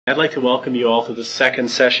I'd like to welcome you all to the second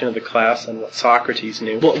session of the class on what Socrates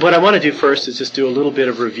knew. Well, what I want to do first is just do a little bit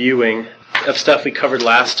of reviewing of stuff we covered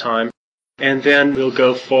last time, and then we'll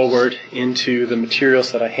go forward into the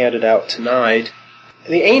materials that I handed out tonight.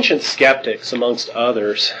 The ancient skeptics, amongst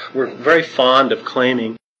others, were very fond of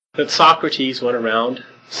claiming that Socrates went around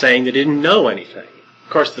saying that he didn't know anything. Of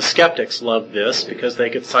course, the skeptics loved this because they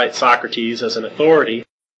could cite Socrates as an authority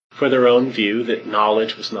for their own view that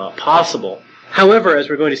knowledge was not possible. However, as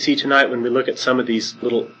we're going to see tonight when we look at some of these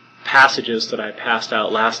little passages that I passed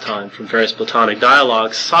out last time from various Platonic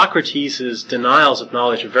dialogues, Socrates' denials of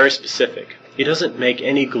knowledge are very specific. He doesn't make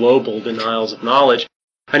any global denials of knowledge,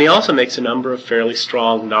 and he also makes a number of fairly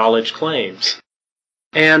strong knowledge claims.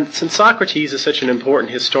 And since Socrates is such an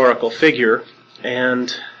important historical figure,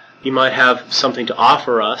 and he might have something to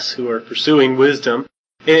offer us who are pursuing wisdom,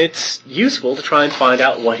 it's useful to try and find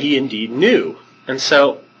out what he indeed knew. And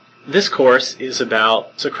so this course is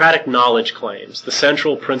about Socratic knowledge claims, the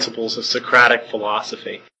central principles of Socratic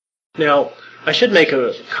philosophy. Now, I should make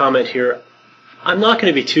a comment here. I'm not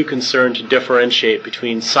going to be too concerned to differentiate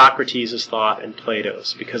between Socrates' thought and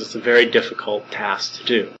Plato's, because it's a very difficult task to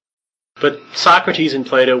do. But Socrates and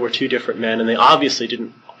Plato were two different men, and they obviously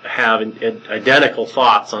didn't have identical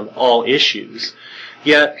thoughts on all issues.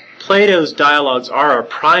 Yet, Plato's dialogues are our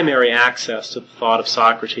primary access to the thought of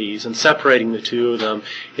Socrates, and separating the two of them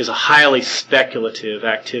is a highly speculative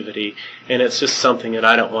activity, and it's just something that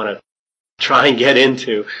I don't want to try and get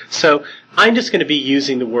into. So I'm just going to be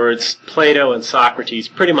using the words Plato and Socrates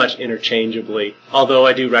pretty much interchangeably, although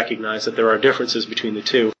I do recognize that there are differences between the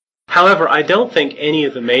two. However, I don't think any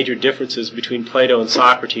of the major differences between Plato and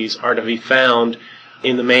Socrates are to be found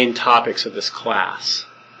in the main topics of this class,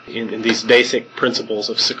 in these basic principles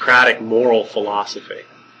of Socratic moral philosophy.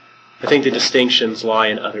 I think the distinctions lie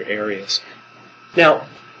in other areas. Now,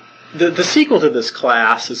 the sequel to this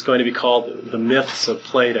class is going to be called The Myths of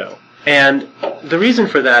Plato. And the reason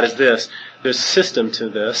for that is this. There's a system to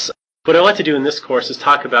this. What I want to do in this course is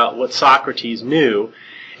talk about what Socrates knew.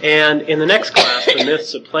 And in the next class, The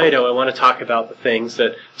Myths of Plato, I want to talk about the things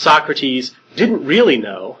that Socrates didn't really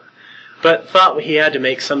know, but thought he had to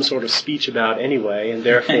make some sort of speech about anyway, and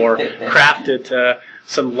therefore crafted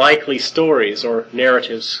some likely stories or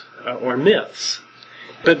narratives or myths.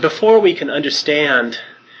 But before we can understand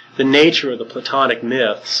the nature of the Platonic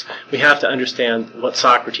myths, we have to understand what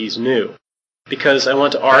Socrates knew. Because I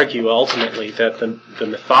want to argue ultimately that the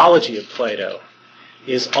mythology of Plato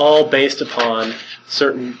is all based upon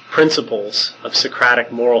certain principles of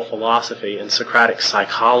Socratic moral philosophy and Socratic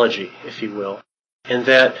psychology, if you will, and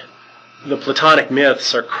that the Platonic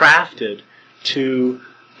myths are crafted to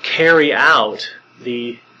carry out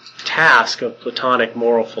the task of Platonic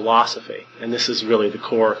moral philosophy. And this is really the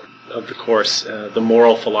core of the course, the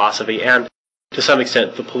moral philosophy, and to some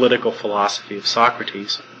extent the political philosophy of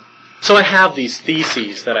Socrates. So I have these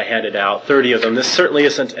theses that I handed out, 30 of them. This certainly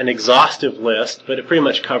isn't an exhaustive list, but it pretty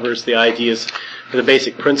much covers the ideas, the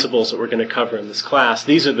basic principles that we're going to cover in this class.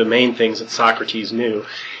 These are the main things that Socrates knew.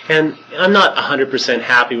 And I'm not 100%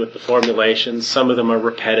 happy with the formulations. Some of them are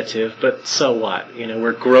repetitive, but so what? You know,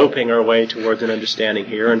 we're groping our way towards an understanding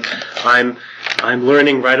here, and I'm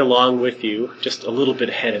learning right along with you, just a little bit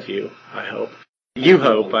ahead of you, I hope. You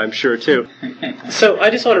hope, I'm sure, too. So I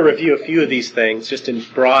just want to review a few of these things, just in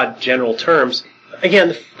broad, general terms.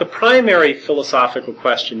 Again, the primary philosophical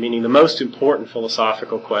question, meaning the most important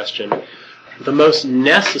philosophical question, the most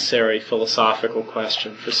necessary philosophical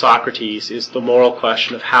question for Socrates is the moral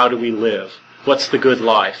question of how do we live? What's the good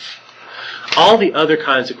life? All the other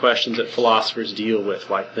kinds of questions that philosophers deal with,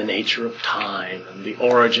 like the nature of time and the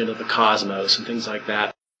origin of the cosmos and things like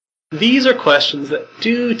that, these are questions that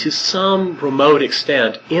do, to some remote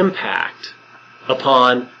extent, impact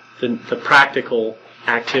upon the practical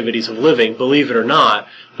activities of living, believe it or not,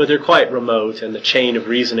 but they're quite remote, and the chain of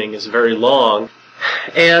reasoning is very long.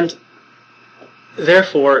 And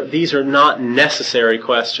therefore, these are not necessary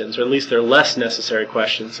questions, or at least they're less necessary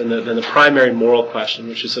questions than the primary moral question,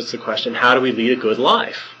 which is just the question, how do we lead a good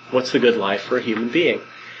life? What's the good life for a human being?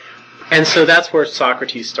 And so that's where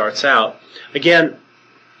Socrates starts out. Again,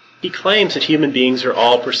 he claims that human beings are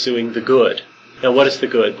all pursuing the good. Now, what does the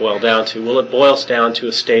good boil down to? Well, it boils down to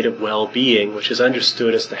a state of well-being, which is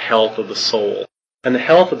understood as the health of the soul. And the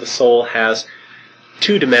health of the soul has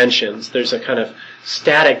two dimensions. There's a kind of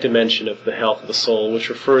static dimension of the health of the soul, which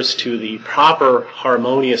refers to the proper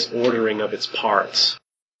harmonious ordering of its parts.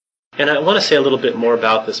 And I want to say a little bit more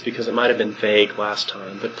about this because it might have been vague last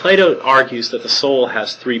time. But Plato argues that the soul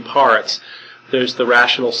has three parts. There's the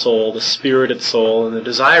rational soul, the spirited soul, and the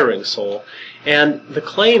desiring soul. And the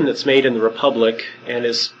claim that's made in the Republic and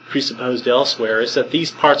is presupposed elsewhere is that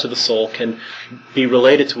these parts of the soul can be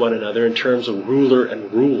related to one another in terms of ruler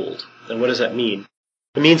and ruled. And what does that mean?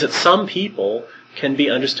 It means that some people can be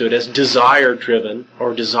understood as desire-driven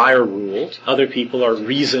or desire-ruled. Other people are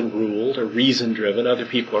reason-ruled or reason-driven. Other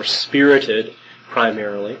people are spirited,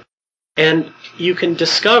 primarily. And you can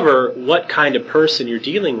discover what kind of person you're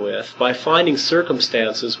dealing with by finding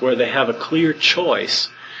circumstances where they have a clear choice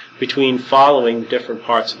between following different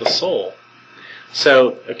parts of the soul.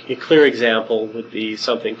 So a clear example would be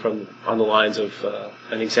something on the lines of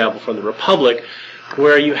an example from the Republic,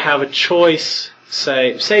 where you have a choice.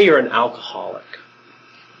 Say you're an alcoholic,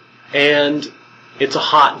 and it's a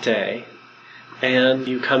hot day, and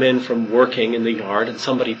you come in from working in the yard, and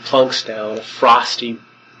somebody plunks down a frosty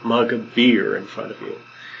mug of beer in front of you.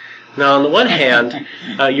 Now, on the one hand,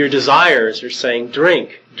 your desires are saying,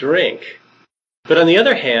 drink, drink. But on the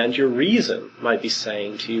other hand, your reason might be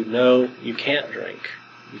saying to you, no, you can't drink.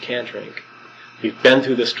 You can't drink. We've been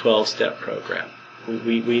through this 12-step program.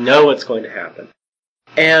 We know what's going to happen.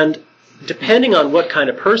 And depending on what kind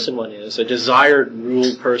of person one is, a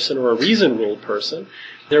desire-ruled person or a reason-ruled person,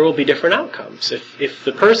 there will be different outcomes. If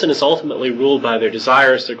the person is ultimately ruled by their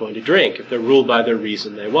desires, they're going to drink. If they're ruled by their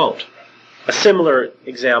reason, they won't. A similar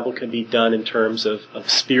example can be done in terms of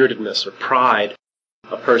spiritedness or pride.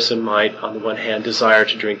 A person might, on the one hand, desire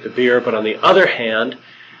to drink the beer, but on the other hand,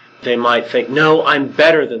 they might think, no, I'm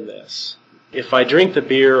better than this. If I drink the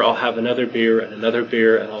beer, I'll have another beer, and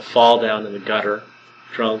I'll fall down in the gutter,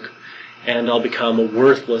 drunk, and I'll become a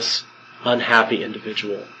worthless, unhappy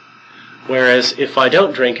individual. Whereas if I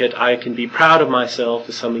don't drink it, I can be proud of myself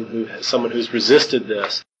as someone who's resisted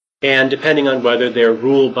this. And depending on whether they're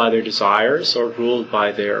ruled by their desires or ruled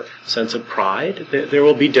by their sense of pride, there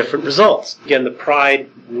will be different results. Again, the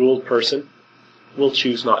pride-ruled person will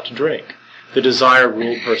choose not to drink. The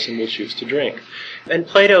desire-ruled person will choose to drink. And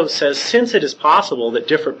Plato says, since it is possible that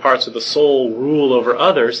different parts of the soul rule over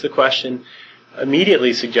others, the question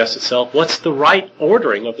immediately suggests itself, what's the right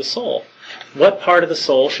ordering of the soul? What part of the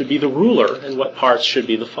soul should be the ruler and what parts should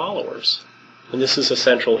be the followers? And this is a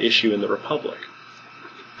central issue in the Republic.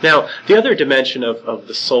 Now, the other dimension of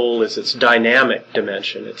the soul is its dynamic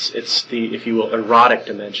dimension. It's the, if you will, erotic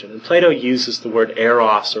dimension. And Plato uses the word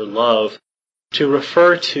eros or love to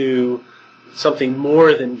refer to something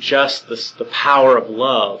more than just the power of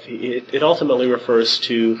love. It ultimately refers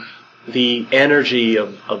to the energy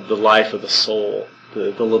of the life of the soul,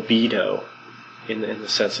 the libido, in the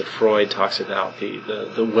sense that Freud talks about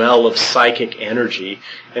the well of psychic energy.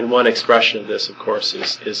 And one expression of this, of course,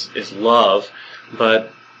 is love.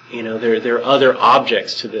 But there are other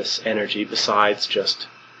objects to this energy besides just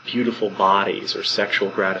beautiful bodies or sexual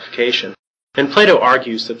gratification. And Plato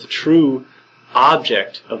argues that the true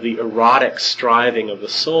object of the erotic striving of the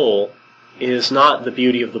soul is not the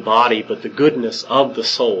beauty of the body, but the goodness of the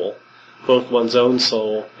soul, both one's own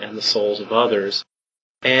soul and the souls of others.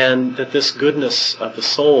 And that this goodness of the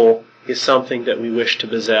soul is something that we wish to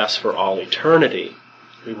possess for all eternity.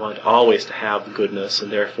 We want always to have the goodness,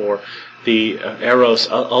 and therefore the Eros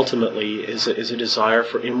ultimately is a desire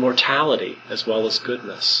for immortality as well as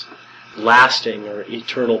goodness, lasting or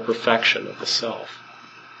eternal perfection of the self.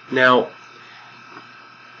 Now,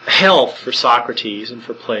 health for Socrates and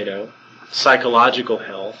for Plato, psychological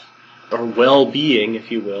health, or well-being,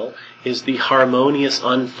 if you will, is the harmonious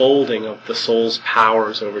unfolding of the soul's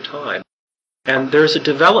powers over time. And there's a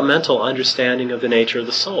developmental understanding of the nature of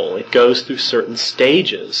the soul. It goes through certain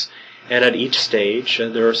stages, and at each stage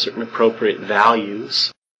there are certain appropriate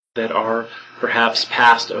values that are perhaps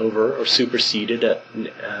passed over or superseded at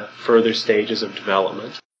further stages of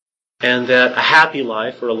development. And that a happy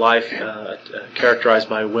life, or a life characterized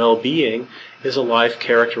by well-being, is a life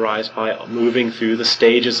characterized by moving through the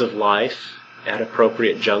stages of life at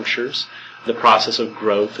appropriate junctures, the process of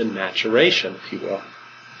growth and maturation, if you will.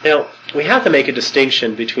 Now, we have to make a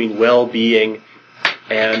distinction between well-being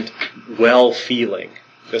and well-feeling.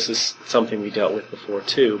 This is something we dealt with before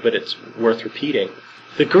too, but it's worth repeating.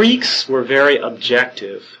 The Greeks were very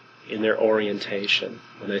objective in their orientation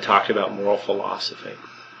when they talked about moral philosophy.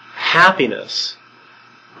 Happiness,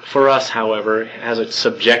 for us, however, has a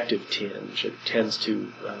subjective tinge. It tends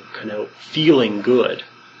to connote feeling good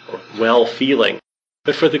or well-feeling.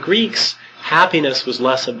 But for the Greeks, happiness was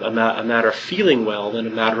less a matter of feeling well than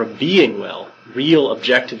a matter of being well, real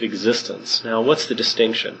objective existence. Now, what's the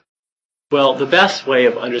distinction? Well, the best way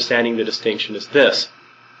of understanding the distinction is this.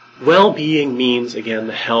 Well-being means, again,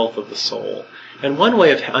 the health of the soul. And one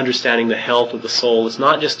way of understanding the health of the soul is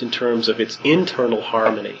not just in terms of its internal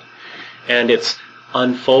harmony and its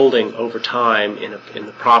unfolding over time in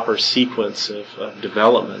the proper sequence of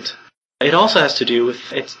development. It also has to do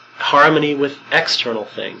with its harmony with external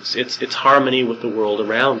things, its harmony with the world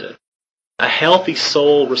around it. A healthy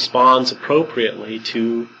soul responds appropriately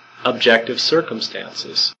to objective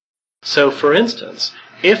circumstances. So, for instance,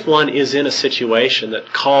 if one is in a situation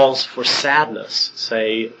that calls for sadness,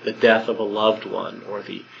 say the death of a loved one or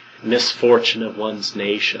the misfortune of one's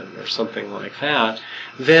nation or something like that,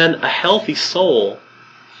 then a healthy soul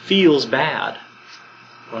feels bad,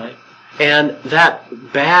 right? And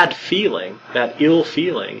that bad feeling, that ill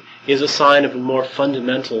feeling, is a sign of a more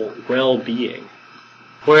fundamental well-being.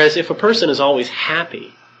 Whereas if a person is always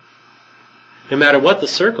happy, no matter what the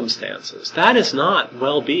circumstances, that is not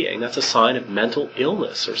well-being. That's a sign of mental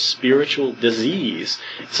illness or spiritual disease.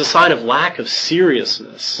 It's a sign of lack of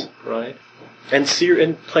seriousness, right? And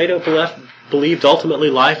Plato believed ultimately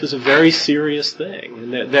life is a very serious thing,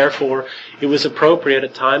 and that therefore it was appropriate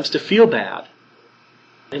at times to feel bad.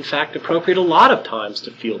 In fact, appropriate a lot of times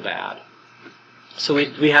to feel bad. So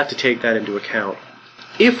we have to take that into account.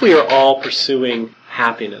 If we are all pursuing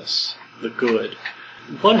happiness, the good,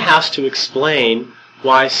 one has to explain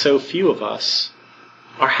why so few of us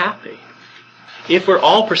are happy. If we're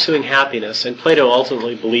all pursuing happiness, and Plato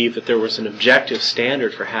ultimately believed that there was an objective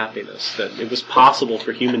standard for happiness, that it was possible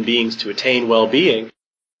for human beings to attain well-being,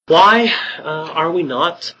 why are we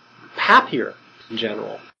not happier in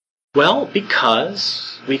general? Well,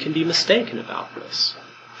 because we can be mistaken about this,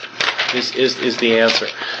 is the answer.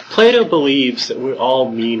 Plato believes that we all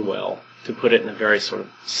mean well, to put it in a very sort of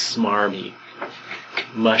smarmy,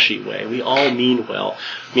 mushy way. We all mean well,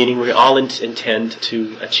 meaning we all intend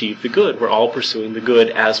to achieve the good. We're all pursuing the good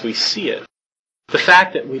as we see it. The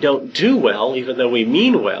fact that we don't do well, even though we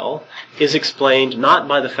mean well, is explained not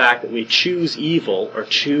by the fact that we choose evil or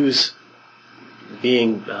choose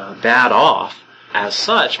being bad off as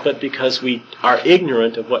such, but because we are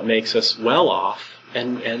ignorant of what makes us well off,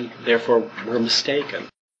 and therefore we're mistaken.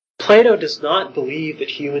 Plato does not believe that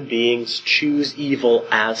human beings choose evil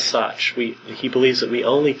as such. He believes that we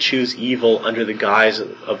only choose evil under the guise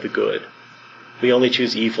of the good. We only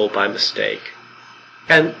choose evil by mistake.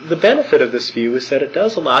 And the benefit of this view is that it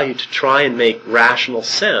does allow you to try and make rational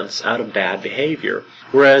sense out of bad behavior.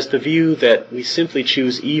 Whereas the view that we simply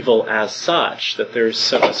choose evil as such, that there's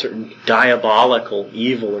a certain diabolical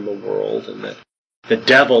evil in the world, and that the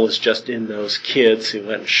devil is just in those kids who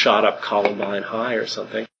went and shot up Columbine High or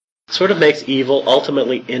something, sort of makes evil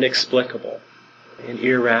ultimately inexplicable and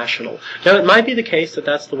irrational. Now, it might be the case that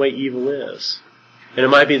that's the way evil is. And it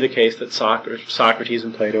might be the case that Socrates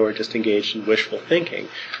and Plato are just engaged in wishful thinking.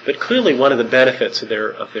 But clearly one of the benefits of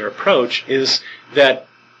their approach is that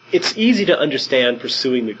it's easy to understand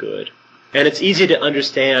pursuing the good. And it's easy to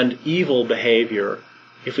understand evil behavior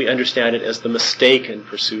if we understand it as the mistaken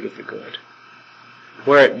pursuit of the good.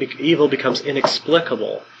 Where evil becomes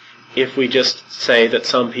inexplicable if we just say that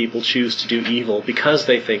some people choose to do evil because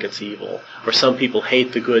they think it's evil, or some people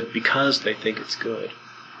hate the good because they think it's good.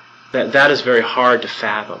 That is very hard to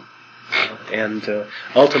fathom, and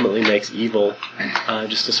ultimately makes evil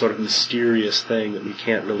just a sort of mysterious thing that we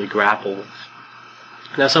can't really grapple with.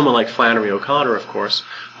 Now, someone like Flannery O'Connor, of course,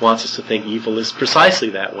 wants us to think evil is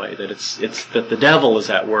precisely that way, that it's that the devil is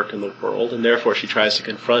at work in the world, and therefore she tries to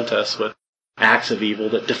confront us with acts of evil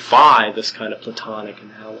that defy this kind of Platonic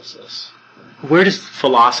analysis. Where does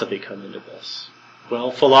philosophy come into this?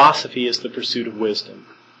 Well, philosophy is the pursuit of wisdom.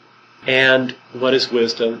 And what is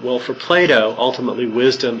wisdom? Well, for Plato, ultimately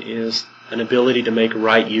wisdom is an ability to make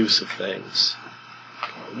right use of things,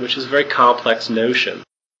 which is a very complex notion.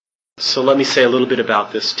 So let me say a little bit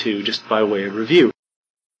about this too, just by way of review.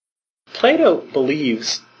 Plato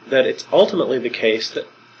believes that it's ultimately the case that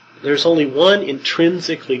there's only one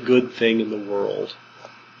intrinsically good thing in the world,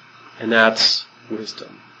 and that's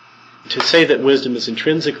wisdom. To say that wisdom is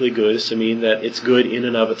intrinsically good is to mean that it's good in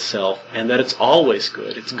and of itself, and that it's always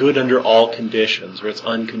good. It's good under all conditions, or it's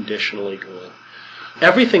unconditionally good.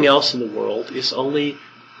 Everything else in the world is only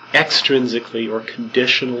extrinsically or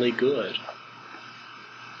conditionally good.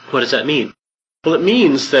 What does that mean? Well, it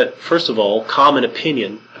means that, first of all, common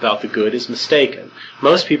opinion about the good is mistaken.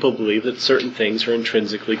 Most people believe that certain things are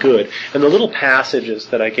intrinsically good. And the little passages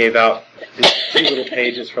that I gave out, these few little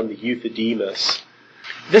pages from the Euthydemus,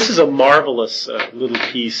 this is a marvelous little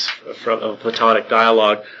piece of Platonic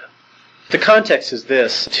dialogue. The context is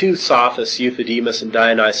this. Two sophists, Euthydemus and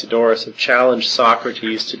Dionysiodorus, have challenged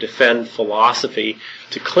Socrates to defend philosophy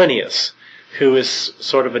to Clinias, who is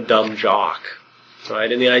sort of a dumb jock.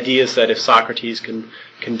 Right? And the idea is that if Socrates can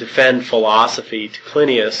can defend philosophy to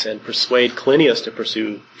Clinias and persuade Clinias to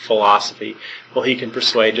pursue philosophy, well, he can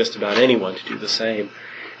persuade just about anyone to do the same.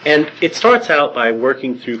 And it starts out by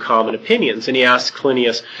working through common opinions, and he asks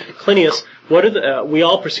Clinias, what are we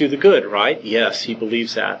all pursue the good, right? Yes, he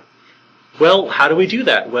believes that. Well, how do we do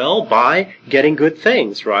that? Well, by getting good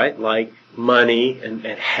things, right? Like money and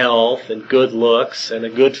health and good looks and a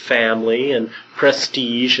good family and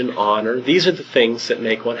prestige and honor. These are the things that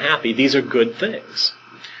make one happy. These are good things.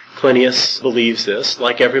 Clinias believes this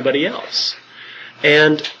like everybody else.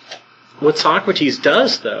 And what Socrates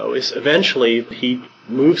does, though, is eventually he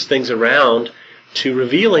moves things around to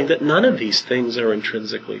revealing that none of these things are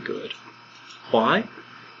intrinsically good. Why?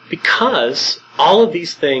 Because all of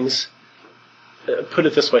these things, put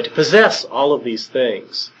it this way, to possess all of these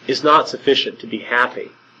things is not sufficient to be happy.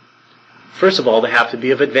 First of all, they have to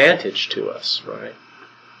be of advantage to us, right?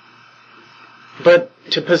 But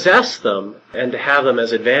to possess them and to have them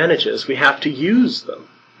as advantages, we have to use them.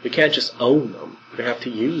 We can't just own them. We have to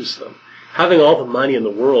use them. Having all the money in the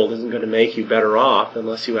world isn't going to make you better off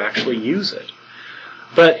unless you actually use it.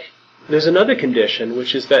 But there's another condition,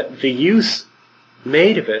 which is that the use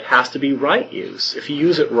made of it has to be right use. If you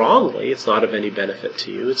use it wrongly, it's not of any benefit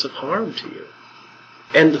to you, it's of harm to you.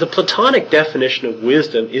 And the Platonic definition of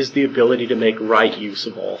wisdom is the ability to make right use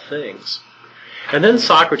of all things. And then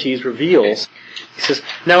Socrates reveals, he says,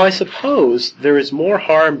 now I suppose there is more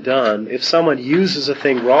harm done if someone uses a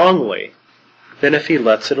thing wrongly than if he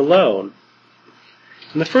lets it alone.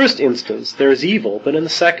 In the first instance, there is evil, but in the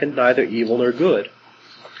second, neither evil nor good.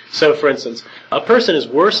 So, for instance, a person is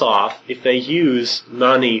worse off if they use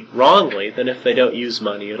money wrongly than if they don't use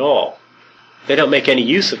money at all. If they don't make any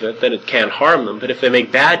use of it, then it can't harm them. But if they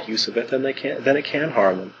make bad use of it, then it can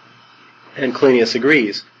harm them. And Clinias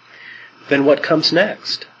agrees. Then what comes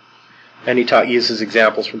next? And he uses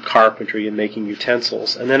examples from carpentry and making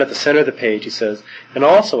utensils. And then at the center of the page he says, and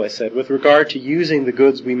also, I said, with regard to using the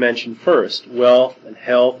goods we mentioned first, wealth and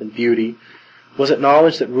health and beauty, was it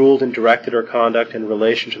knowledge that ruled and directed our conduct in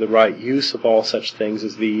relation to the right use of all such things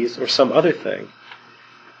as these, or some other thing?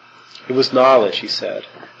 It was knowledge, he said.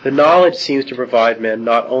 The knowledge seems to provide men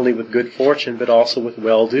not only with good fortune, but also with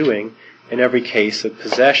well-doing in every case of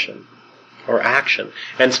possession or action.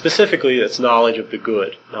 And specifically, it's knowledge of the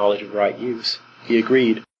good, knowledge of right use. He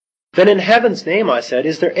agreed. Then in heaven's name, I said,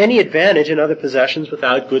 is there any advantage in other possessions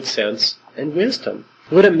without good sense and wisdom?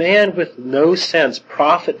 Would a man with no sense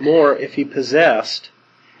profit more if he possessed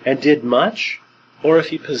and did much, or if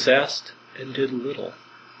he possessed and did little?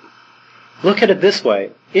 Look at it this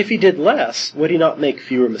way. If he did less, would he not make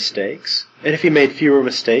fewer mistakes? And if he made fewer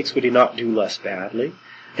mistakes, would he not do less badly?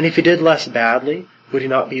 And if he did less badly, would he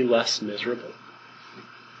not be less miserable?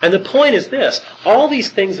 And the point is this. All these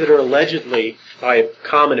things that are allegedly, by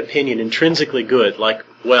common opinion, intrinsically good, like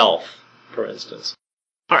wealth, for instance,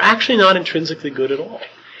 are actually not intrinsically good at all.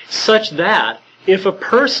 Such that, if a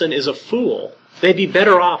person is a fool, they'd be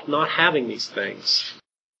better off not having these things.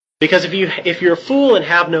 Because if you're a fool and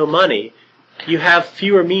have no money, you have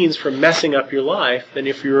fewer means for messing up your life than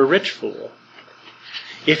if you're a rich fool.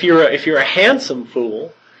 If you're a handsome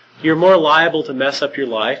fool, you're more liable to mess up your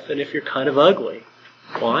life than if you're kind of ugly.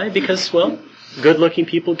 Why? Because, well, good-looking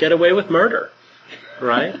people get away with murder,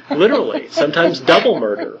 right? Literally. Sometimes double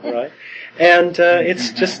murder, right? And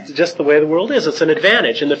it's just the way the world is. It's an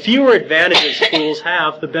advantage. And the fewer advantages fools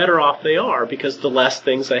have, the better off they are, because the less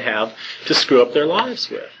things they have to screw up their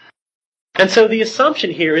lives with. And so the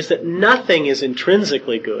assumption here is that nothing is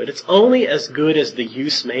intrinsically good. It's only as good as the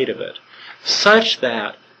use made of it, such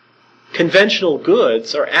that conventional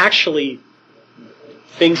goods are actually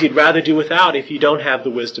things you'd rather do without if you don't have the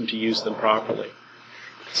wisdom to use them properly.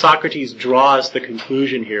 Socrates draws the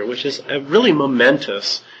conclusion here, which is a really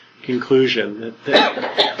momentous conclusion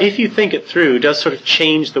that if you think it through, does sort of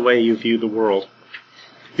change the way you view the world.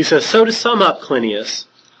 He says, so to sum up, Clinias,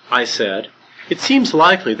 I said, it seems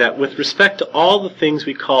likely that with respect to all the things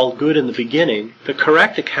we called good in the beginning, the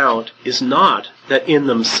correct account is not that in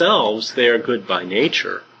themselves they are good by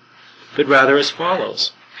nature, but rather as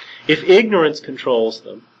follows. If ignorance controls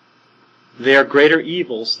them, they are greater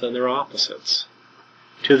evils than their opposites,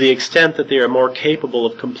 to the extent that they are more capable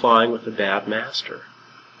of complying with a bad master.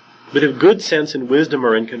 But if good sense and wisdom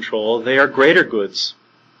are in control, they are greater goods.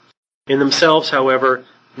 In themselves, however,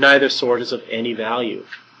 neither sort is of any value.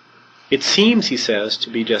 It seems, he says, to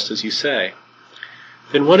be just as you say.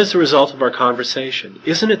 Then what is the result of our conversation?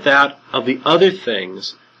 Isn't it that of the other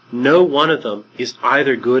things, no one of them is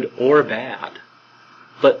either good or bad?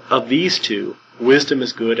 But of these two, wisdom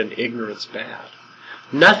is good and ignorance bad.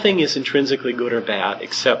 Nothing is intrinsically good or bad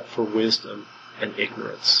except for wisdom and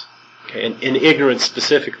ignorance. Okay, and ignorance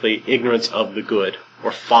specifically, ignorance of the good,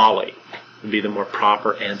 or folly would be the more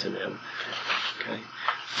proper antonym. Okay.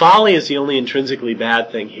 Folly is the only intrinsically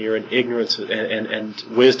bad thing here, and ignorance and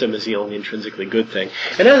wisdom is the only intrinsically good thing.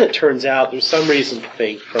 And as it turns out, there's some reason to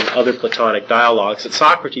think from other Platonic dialogues that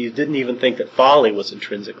Socrates didn't even think that folly was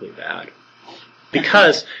intrinsically bad.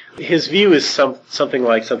 Because his view is something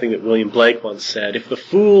like something that William Blake once said: if the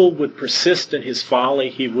fool would persist in his folly,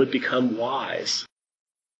 he would become wise.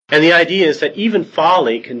 And the idea is that even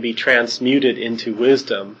folly can be transmuted into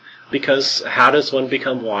wisdom, because how does one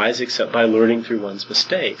become wise except by learning through one's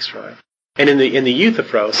mistakes, right? And in the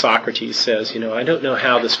Euthyphro, Socrates says, I don't know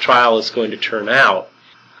how this trial is going to turn out.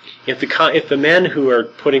 If the men who are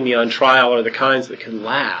putting me on trial are the kinds that can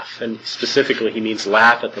laugh, and specifically he means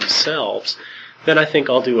laugh at themselves, then I think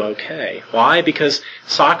I'll do okay. Why? Because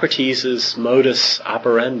Socrates' modus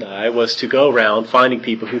operandi was to go around finding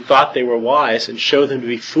people who thought they were wise and show them to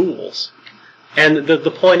be fools. And the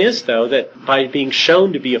point is, though, that by being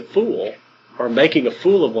shown to be a fool, or making a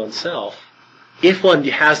fool of oneself, if one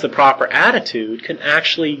has the proper attitude, can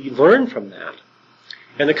actually learn from that.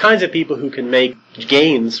 And the kinds of people who can make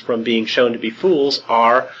gains from being shown to be fools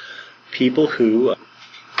are people who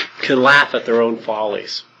can laugh at their own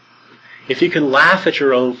follies. If you can laugh at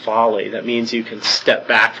your own folly, that means you can step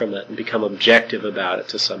back from it and become objective about it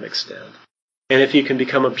to some extent. And if you can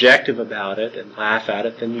become objective about it and laugh at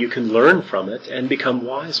it, then you can learn from it and become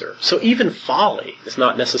wiser. So even folly is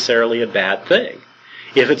not necessarily a bad thing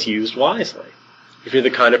if it's used wisely. If you're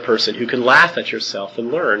the kind of person who can laugh at yourself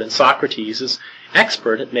and learn. And Socrates is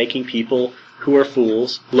expert at making people who are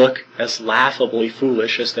fools look as laughably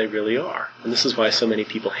foolish as they really are. And this is why so many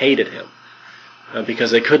people hated him.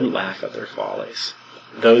 Because they couldn't laugh at their follies.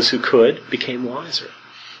 Those who could became wiser.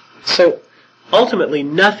 So, ultimately,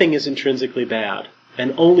 nothing is intrinsically bad,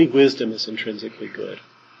 and only wisdom is intrinsically good.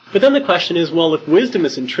 But then the question is, well, if wisdom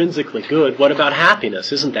is intrinsically good, what about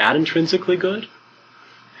happiness? Isn't that intrinsically good?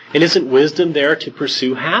 And isn't wisdom there to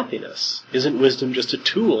pursue happiness? Isn't wisdom just a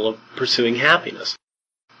tool of pursuing happiness?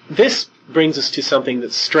 This brings us to something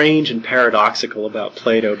that's strange and paradoxical about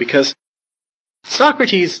Plato, because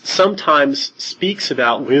Socrates sometimes speaks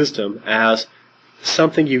about wisdom as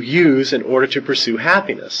something you use in order to pursue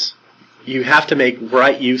happiness. You have to make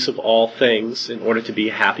right use of all things in order to be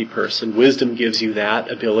a happy person. Wisdom gives you that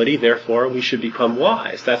ability, therefore we should become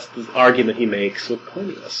wise. That's the argument he makes with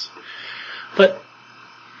Plinius. But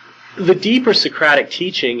the deeper Socratic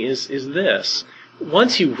teaching is this.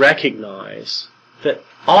 Once you recognize that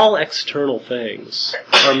all external things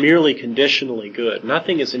are merely conditionally good,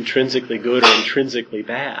 nothing is intrinsically good or intrinsically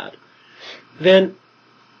bad, then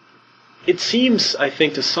it seems, I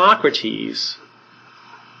think, to Socrates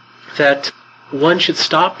that one should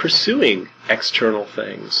stop pursuing external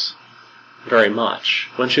things very much.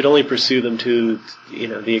 One should only pursue them to,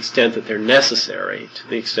 the extent that they're necessary, to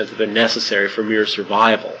the extent that they're necessary for mere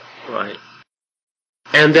survival, right?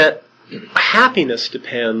 And that happiness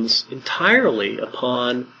depends entirely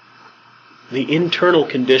upon the internal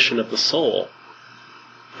condition of the soul.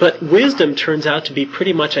 But wisdom turns out to be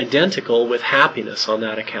pretty much identical with happiness on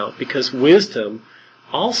that account, because wisdom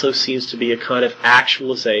also seems to be a kind of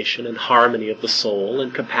actualization and harmony of the soul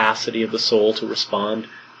and capacity of the soul to respond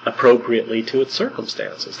appropriately to its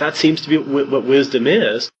circumstances. That seems to be what wisdom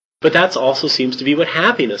is, but that also seems to be what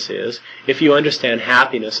happiness is, if you understand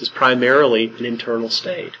happiness as primarily an internal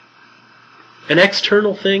state. And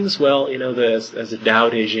external things, well, as the Tao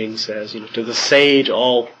Te Ching says, to the sage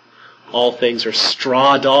all things are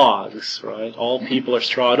straw dogs, right? All people are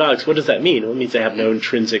straw dogs. What does that mean? Well, it means they have no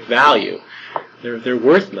intrinsic value. They're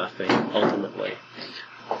worth nothing, ultimately.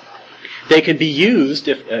 They can be used,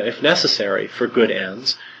 if necessary, for good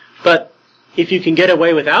ends, but if you can get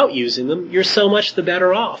away without using them, you're so much the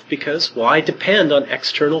better off, because why depend on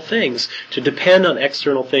external things? To depend on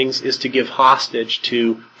external things is to give hostage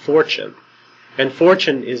to fortune. And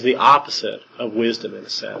fortune is the opposite of wisdom, in a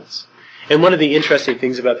sense. And one of the interesting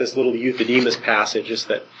things about this little Euthydemus passage is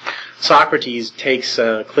that Socrates takes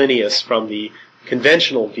Plinius from the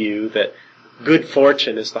conventional view that good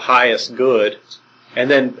fortune is the highest good,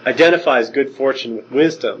 and then identifies good fortune with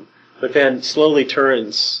wisdom, but then slowly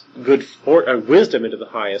turns wisdom into the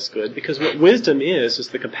highest good, because what wisdom is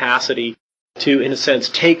the capacity to, in a sense,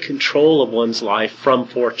 take control of one's life from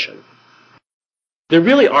fortune. There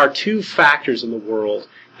really are two factors in the world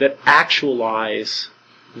that actualize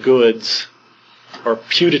goods, or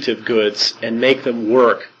putative goods, and make them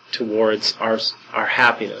work towards our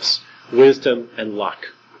happiness: wisdom and luck.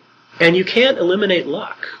 And you can't eliminate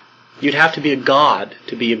luck. You'd have to be a god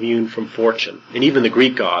to be immune from fortune. And even the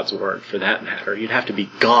Greek gods weren't, for that matter. You'd have to be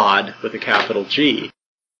God with a capital G.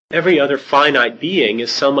 every other finite being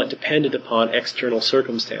is somewhat dependent upon external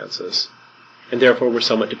circumstances, and therefore we're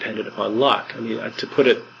somewhat dependent upon luck. I mean, to put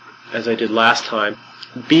it as I did last time,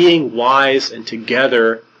 being wise and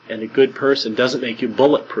together and a good person doesn't make you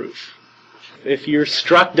bulletproof. If you're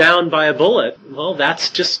struck down by a bullet, well, that's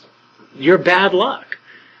just your bad luck.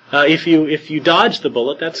 If you dodge the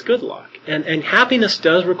bullet, that's good luck. And happiness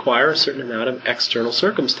does require a certain amount of external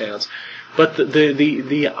circumstance. But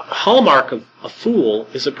the hallmark of a fool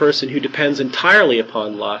is a person who depends entirely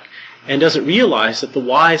upon luck and doesn't realize that the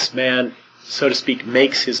wise man, so to speak,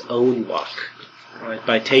 makes his own luck, right,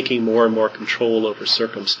 by taking more and more control over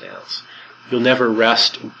circumstance. You'll never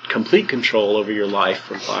wrest complete control over your life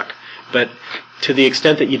from luck, but to the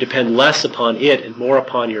extent that you depend less upon it and more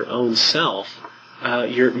upon your own self,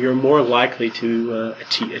 you're more likely to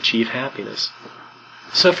achieve happiness.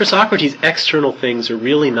 So for Socrates, external things are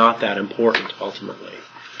really not that important, ultimately.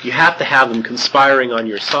 You have to have them conspiring on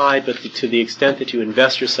your side, but to the extent that you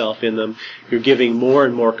invest yourself in them, you're giving more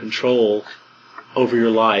and more control over your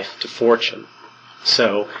life to fortune.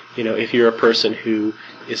 So, if you're a person who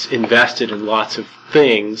is invested in lots of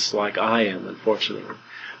things, like I am, unfortunately,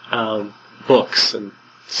 books and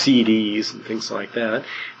CDs and things like that,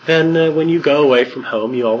 then when you go away from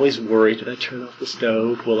home, you always worry, did I turn off the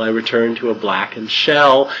stove? Will I return to a blackened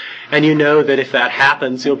shell? And you know that if that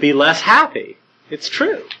happens, you'll be less happy. It's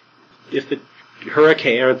true. If the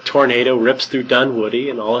hurricane or the tornado rips through Dunwoody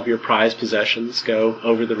and all of your prized possessions go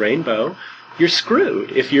over the rainbow, you're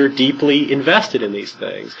screwed if you're deeply invested in these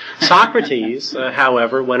things. Socrates,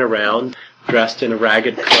 however, went around dressed in a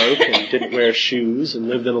ragged cloak and didn't wear shoes and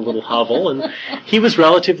lived in a little hovel, and he was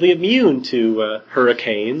relatively immune to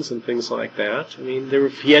hurricanes and things like that. I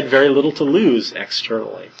mean, he had very little to lose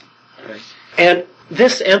externally. Okay? And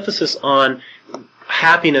this emphasis on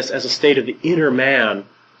happiness as a state of the inner man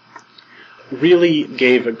really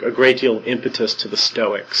gave a great deal of impetus to the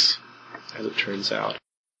Stoics, as it turns out.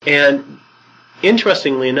 And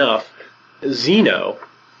interestingly enough, Zeno,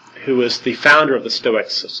 who was the founder of the Stoic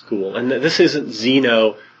school, and this isn't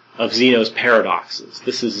Zeno of Zeno's paradoxes.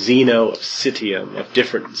 This is Zeno of Citium, of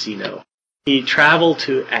different Zeno. He traveled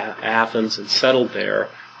to Athens and settled there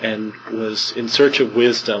and was in search of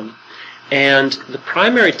wisdom. And the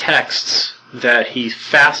primary texts that he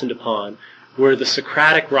fastened upon were the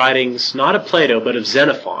Socratic writings, not of Plato, but of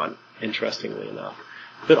Xenophon, interestingly enough.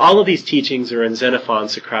 But all of these teachings are in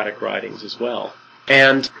Xenophon's Socratic writings as well.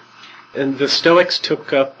 And the Stoics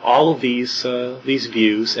took up all of these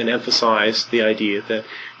views and emphasized the idea that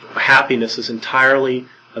happiness is entirely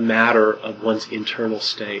a matter of one's internal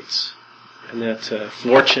states, and that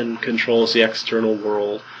fortune controls the external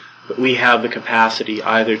world, but we have the capacity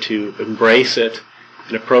either to embrace it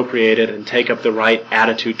and appropriate it and take up the right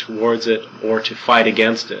attitude towards it, or to fight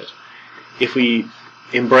against it. If we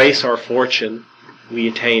embrace our fortune, we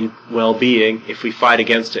attain well-being. If we fight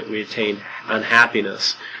against it, we attain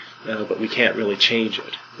unhappiness. But we can't really change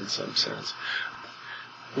it, in some sense.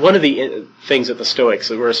 One of the things that the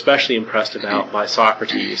Stoics were especially impressed about by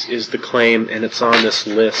Socrates is the claim, and it's on this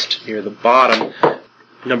list near the bottom,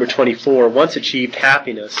 number 24, once achieved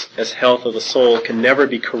happiness as health of the soul can never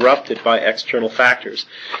be corrupted by external factors.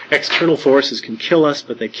 External forces can kill us,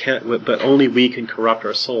 but only we can corrupt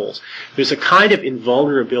our souls. There's a kind of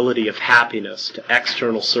invulnerability of happiness to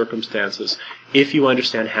external circumstances if you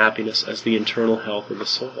understand happiness as the internal health of the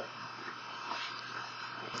soul.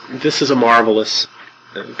 This is a marvelous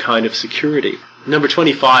kind of security. Number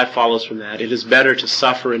 25 follows from that. It is better to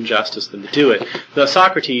suffer injustice than to do it. Now,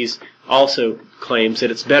 Socrates also claims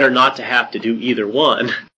that it's better not to have to do either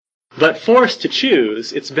one. But forced to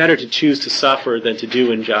choose, it's better to choose to suffer than to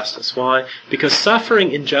do injustice. Why? Because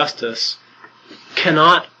suffering injustice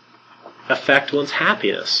cannot affect one's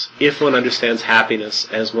happiness if one understands happiness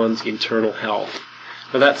as one's internal health.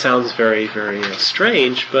 Now that sounds very, very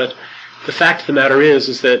strange, but the fact of the matter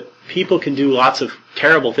is that people can do lots of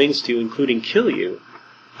terrible things to you, including kill you,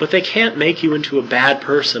 but they can't make you into a bad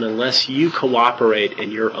person unless you cooperate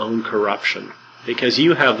in your own corruption, because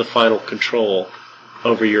you have the final control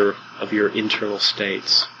over your internal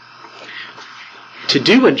states. To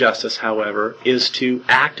do injustice, however, is to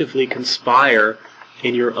actively conspire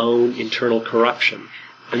in your own internal corruption.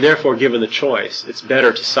 And therefore, given the choice, it's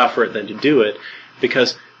better to suffer it than to do it,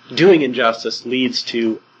 because doing injustice leads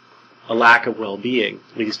to a lack of well-being,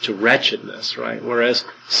 leads to wretchedness, right? Whereas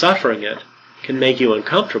suffering it can make you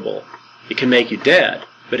uncomfortable. It can make you dead,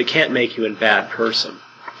 but it can't make you a bad person,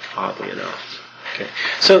 oddly enough. Okay.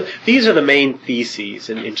 So these are the main theses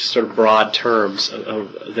in just sort of broad terms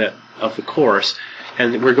of the course.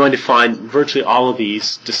 And we're going to find virtually all of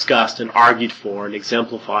these discussed and argued for and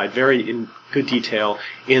exemplified very in good detail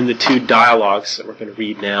in the two dialogues that we're going to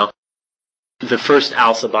read now. The first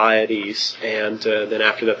Alcibiades, and then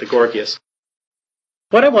after that the Gorgias.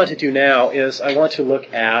 What I want to do now is I want to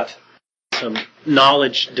look at some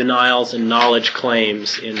knowledge denials and knowledge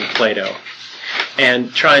claims in Plato,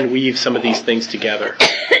 and try and weave some of these things together.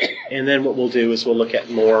 And then what we'll do is we'll look at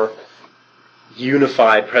more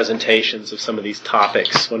unified presentations of some of these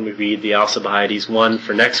topics when we read the Alcibiades 1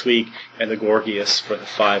 for next week and the Gorgias for the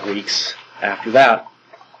 5 weeks after that.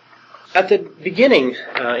 At the beginning,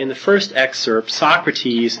 in the first excerpt,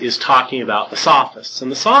 Socrates is talking about the sophists.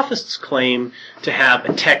 And the sophists claim to have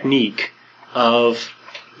a technique of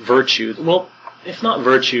virtue. Well, if not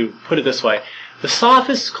virtue, put it this way. The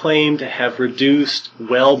sophists claim to have reduced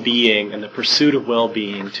well-being and the pursuit of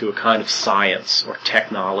well-being to a kind of science or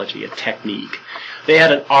technology, a technique. They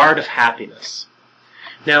had an art of happiness.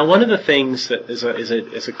 Now, one of the things that is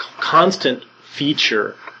a constant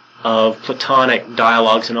feature of Platonic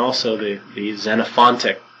dialogues and also the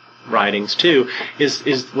Xenophontic writings too,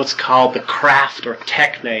 is what's called the craft or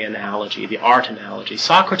techne analogy, the art analogy.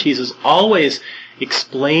 Socrates is always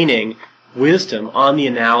explaining wisdom on the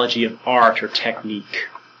analogy of art or technique.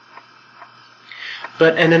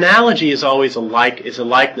 But an analogy is always a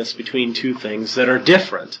likeness between two things that are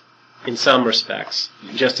different in some respects,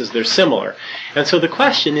 just as they're similar. And so the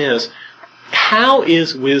question is, how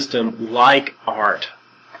is wisdom like art?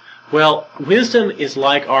 Well, wisdom is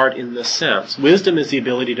like art in this sense. Wisdom is the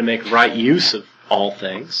ability to make right use of all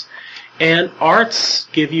things, and arts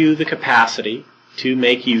give you the capacity to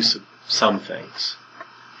make use of some things.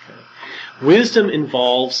 Okay. Wisdom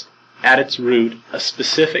involves, at its root, a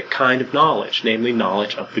specific kind of knowledge, namely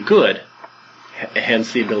knowledge of the good,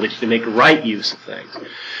 hence the ability to make right use of things.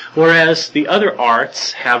 Whereas the other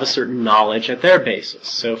arts have a certain knowledge at their basis.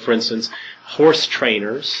 So, for instance, horse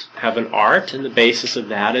trainers have an art, and the basis of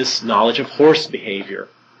that is knowledge of horse behavior.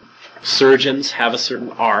 Surgeons have a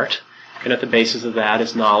certain art, and at the basis of that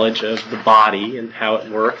is knowledge of the body and how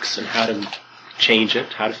it works and how to change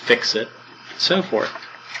it, how to fix it, and so forth.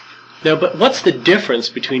 Now, but what's the difference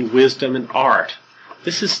between wisdom and art?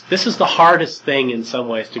 This is the hardest thing in some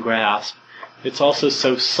ways to grasp. It's also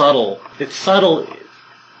so subtle. It's subtle. It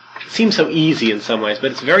seems so easy in some ways,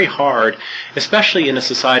 but it's very hard, especially in a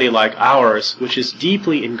society like ours, which is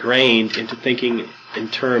deeply ingrained into thinking in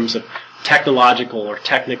terms of technological or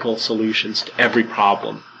technical solutions to every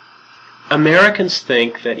problem. Americans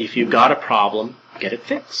think that if you've got a problem, get it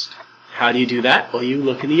fixed. How do you do that? Well, you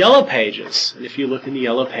look in the Yellow Pages. And if you look in the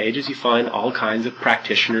Yellow Pages, you find all kinds of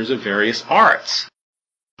practitioners of various arts.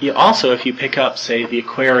 You also, if you pick up, say, the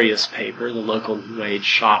Aquarius paper, the local New Age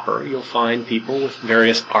shopper, you'll find people with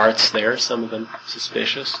various arts there, some of them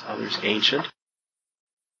suspicious, others ancient.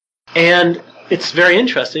 And it's very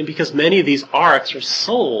interesting because many of these arts are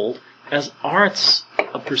sold as arts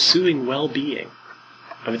of pursuing well-being,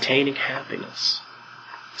 of attaining happiness.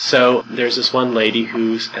 So there's this one lady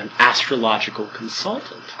who's an astrological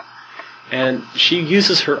consultant, and she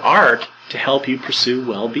uses her art to help you pursue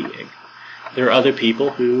well-being. There are other people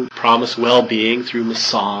who promise well-being through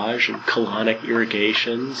massage and colonic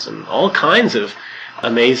irrigations and all kinds of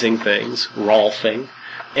amazing things, Rolfing.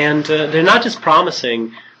 And they're not just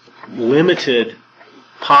promising limited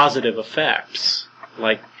positive effects,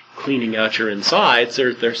 like cleaning out your insides.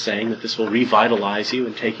 They're saying that this will revitalize you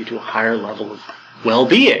and take you to a higher level of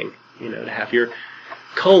well-being, to have your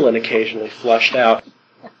colon occasionally flushed out.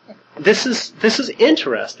 This is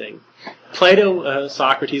interesting. Plato,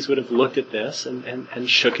 Socrates would have looked at this and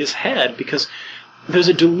shook his head, because there's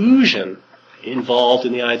a delusion involved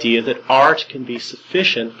in the idea that art can be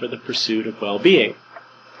sufficient for the pursuit of well-being.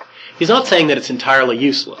 He's not saying that it's entirely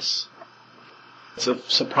useless. It's of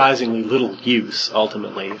surprisingly little use,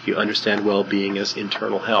 ultimately, if you understand well-being as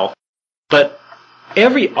internal health. But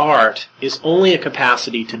every art is only a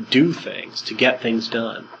capacity to do things, to get things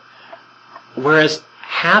done. Whereas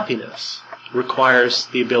happiness requires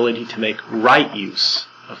the ability to make right use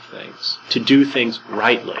of things, to do things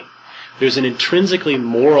rightly. There's an intrinsically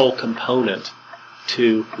moral component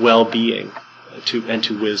to well-being and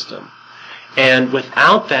to wisdom. And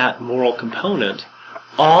without that moral component,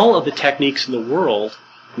 all of the techniques in the world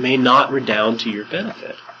may not redound to your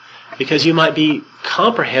benefit. Because you might be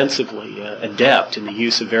comprehensively adept in the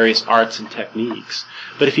use of various arts and techniques,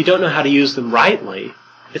 but if you don't know how to use them rightly,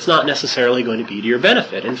 it's not necessarily going to be to your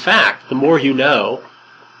benefit. In fact, the more you know,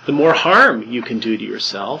 the more harm you can do to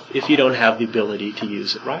yourself if you don't have the ability to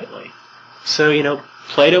use it rightly. So,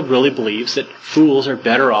 Plato really believes that fools are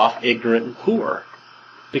better off ignorant and poor,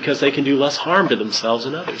 because they can do less harm to themselves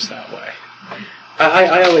and others that way.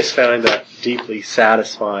 I always found that deeply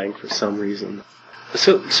satisfying for some reason.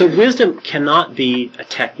 So wisdom cannot be a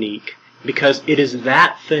technique because it is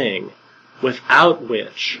that thing without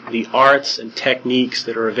which the arts and techniques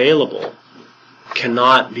that are available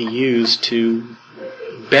cannot be used to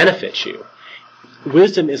benefit you.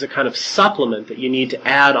 Wisdom is a kind of supplement that you need to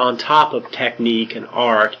add on top of technique and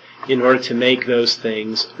art in order to make those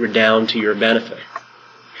things redound to your benefit.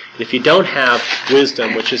 If you don't have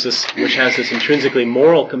wisdom, which has this intrinsically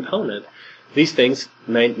moral component, these things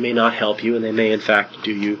may not help you, and they may in fact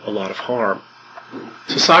do you a lot of harm.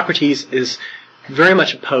 So Socrates is very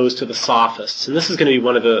much opposed to the sophists, and this is going to be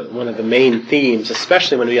one of the main themes,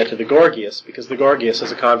 especially when we get to the Gorgias, because the Gorgias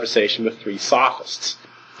is a conversation with three sophists.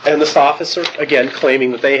 And the sophists are, again,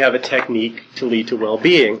 claiming that they have a technique to lead to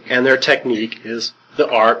well-being, and their technique is the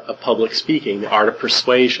art of public speaking, the art of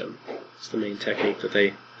persuasion. It's the main technique that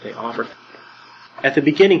they offer. At the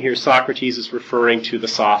beginning here, Socrates is referring to the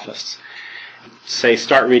sophists.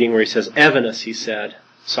 Start reading where he says, Evenus, he said,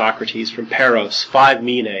 Socrates, from Peros, 5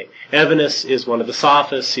 minae. Evenus is one of the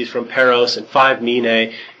sophists, he's from Peros, and 5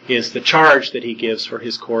 minae is the charge that he gives for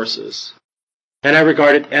his courses. And I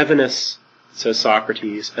regarded Evenus, says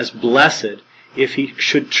Socrates, as blessed if he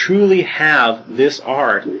should truly have this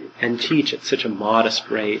art and teach at such a modest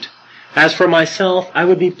rate. As for myself, I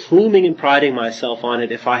would be pluming and priding myself on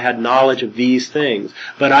it if I had knowledge of these things,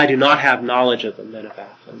 but I do not have knowledge of the men of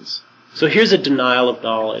Athens. So here's a denial of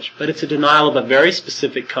knowledge, but it's a denial of a very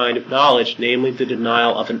specific kind of knowledge, namely the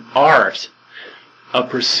denial of an art of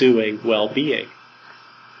pursuing well-being.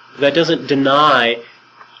 That doesn't deny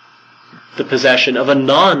the possession of a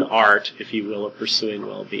non-art, if you will, of pursuing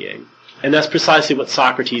well-being. And that's precisely what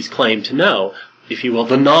Socrates claimed to know, if you will,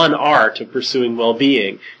 the non-art of pursuing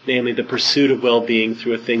well-being, namely the pursuit of well-being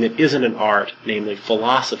through a thing that isn't an art, namely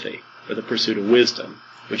philosophy, or the pursuit of wisdom,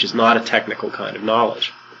 which is not a technical kind of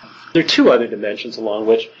knowledge. There are two other dimensions along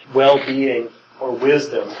which well-being, or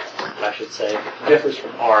wisdom, I should say, differs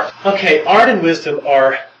from art. Okay, art and wisdom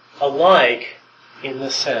are alike in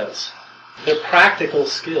this sense. They're practical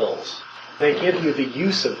skills. They give you the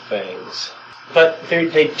use of things, but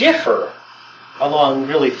they differ along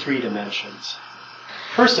really three dimensions.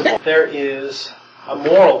 First of all, there is a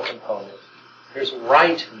moral component. There's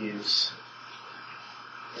right use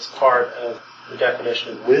as part of the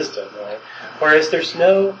definition of wisdom, right? Whereas there's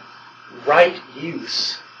no right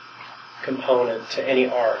use component to any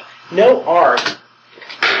art. No art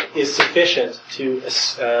is sufficient to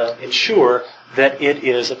ensure that it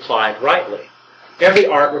is applied rightly. Every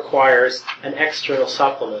art requires an external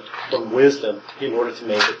supplement from wisdom in order to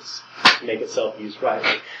make itself used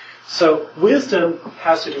rightly. So wisdom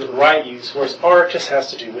has to do with right use, whereas art just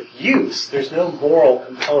has to do with use. There's no moral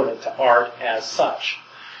component to art as such,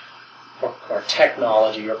 or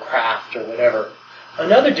technology, or craft, or whatever.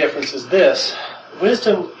 Another difference is this.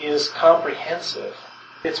 Wisdom is comprehensive.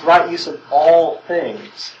 It's right use of all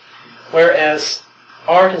things, whereas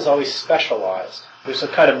art is always specialized. There's a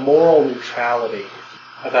kind of moral neutrality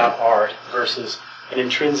about art versus an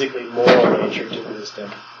intrinsically moral nature to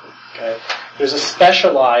wisdom. Okay? There's a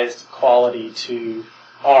specialized quality to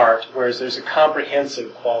art, whereas there's a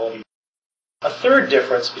comprehensive quality. A third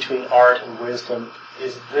difference between art and wisdom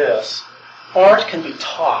is this. Art can be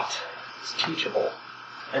taught. It's teachable.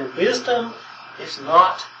 And wisdom is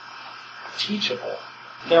not teachable.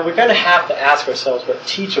 Now, we're going to have to ask ourselves what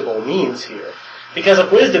teachable means here. Because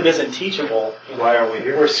if wisdom isn't teachable, why are we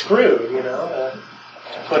here? We're screwed, to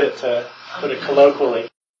put it colloquially.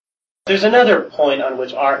 There's another point on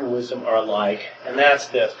which art and wisdom are alike, and that's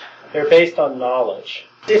this. They're based on knowledge.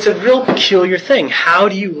 It's a real peculiar thing. How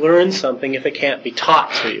do you learn something if it can't be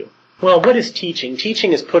taught to you? Well, what is teaching?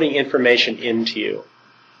 Teaching is putting information into you,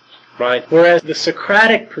 right? Whereas the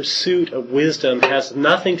Socratic pursuit of wisdom has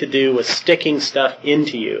nothing to do with sticking stuff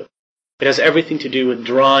into you. It has everything to do with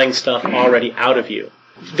drawing stuff already out of you.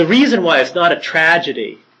 The reason why it's not a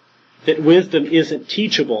tragedy that wisdom isn't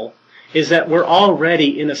teachable is that we're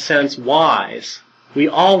already, in a sense, wise. We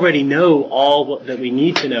already know all that we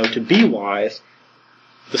need to know to be wise.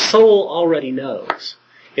 The soul already knows.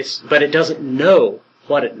 But it doesn't know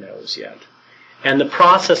what it knows yet. And the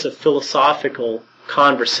process of philosophical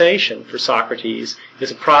conversation for Socrates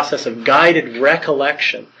is a process of guided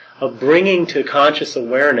recollection, of bringing to conscious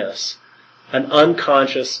awareness an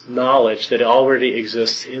unconscious knowledge that already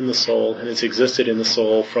exists in the soul and has existed in the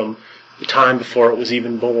soul from the time before it was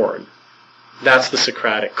even born. That's the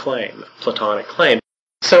Socratic claim, Platonic claim.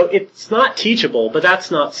 So it's not teachable, but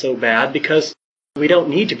that's not so bad because we don't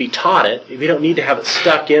need to be taught it. We don't need to have it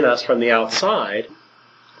stuck in us from the outside.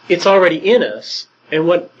 It's already in us, And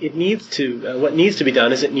what needs to be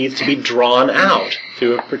done is it needs to be drawn out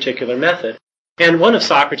through a particular method. And one of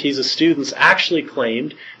Socrates' students actually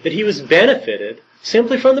claimed that he was benefited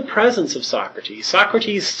simply from the presence of Socrates.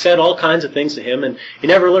 Socrates said all kinds of things to him, and he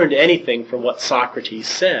never learned anything from what Socrates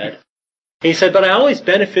said. He said, but I always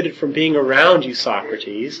benefited from being around you,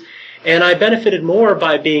 Socrates, and I benefited more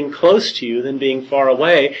by being close to you than being far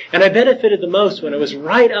away, and I benefited the most when I was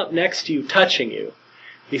right up next to you, touching you,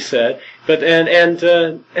 he said. But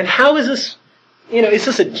and how is this? Is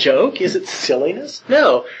this a joke? Is it silliness?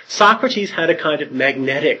 No. Socrates had a kind of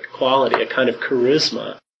magnetic quality, a kind of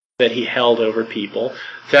charisma that he held over people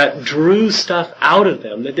that drew stuff out of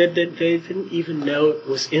them that they didn't even know it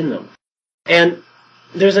was in them. And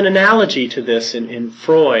there's an analogy to this in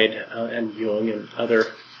Freud and Jung and other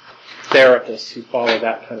therapists who follow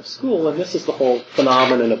that kind of school, and this is the whole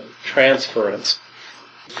phenomenon of transference.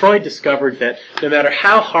 Freud discovered that no matter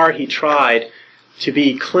how hard he tried to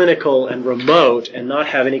be clinical and remote and not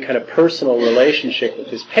have any kind of personal relationship with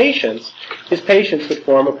his patients would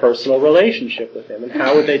form a personal relationship with him. And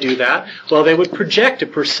how would they do that? Well, they would project a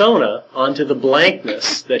persona onto the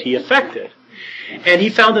blankness that he affected. And he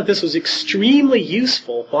found that this was extremely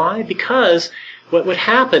useful. Why? Because what would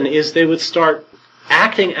happen is they would start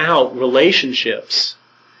acting out relationships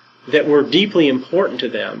that were deeply important to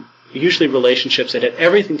them, usually relationships that had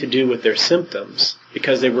everything to do with their symptoms,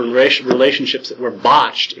 because they were relationships that were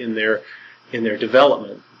botched in their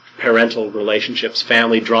development, parental relationships,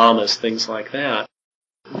 family dramas, things like that.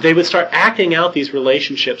 They would start acting out these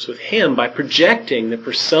relationships with him by projecting the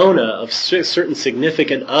persona of certain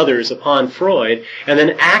significant others upon Freud, and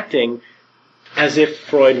then acting as if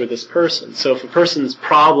Freud were this person. So if a person's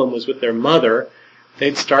problem was with their mother,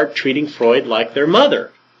 they'd start treating Freud like their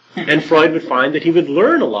mother. And Freud would find that he would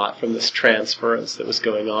learn a lot from this transference that was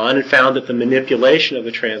going on, and found that the manipulation of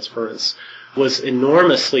the transference was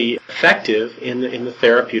enormously effective in the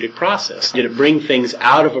therapeutic process. Did it bring things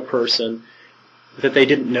out of a person that they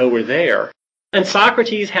didn't know were there? And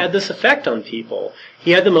Socrates had this effect on people.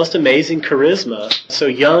 He had the most amazing charisma. So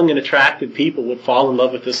young and attractive people would fall in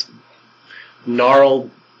love with this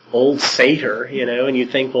gnarled old satyr, and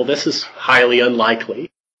you'd think, well, this is highly unlikely.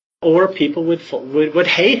 Or people would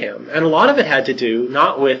hate him. And a lot of it had to do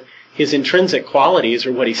not with his intrinsic qualities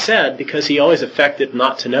or what he said, because he always affected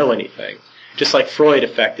not to know anything. Just like Freud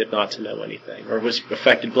affected not to know anything, or was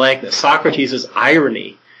affected blankness. Socrates'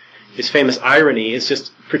 irony, his famous irony, is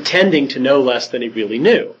just pretending to know less than he really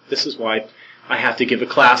knew. This is why I have to give a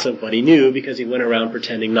class of what he knew, because he went around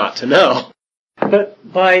pretending not to know. But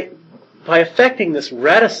by affecting this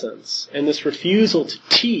reticence and this refusal to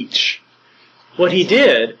teach, what he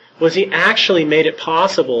did was he actually made it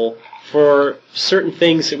possible for certain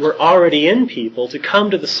things that were already in people to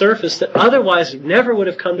come to the surface that otherwise never would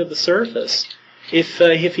have come to the surface if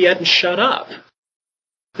he hadn't shut up.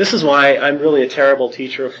 This is why I'm really a terrible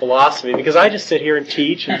teacher of philosophy, because I just sit here and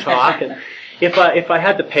teach and talk, and if I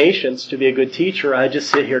had the patience to be a good teacher, I'd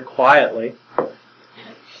just sit here quietly,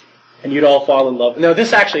 and you'd all fall in love. No,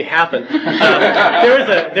 this actually happened.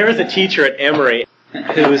 There was a teacher at Emory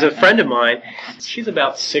who was a friend of mine. She's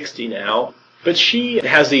about 60 now, but she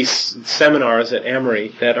has these seminars at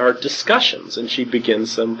Emory that are discussions, and she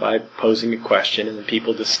begins them by posing a question, and then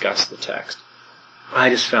people discuss the text. I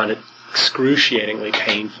just found it excruciatingly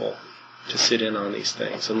painful to sit in on these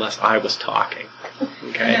things unless I was talking.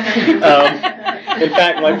 Okay. In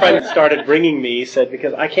fact, my friend started bringing me, said,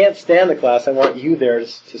 because I can't stand the class, I want you there to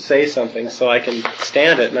say something so I can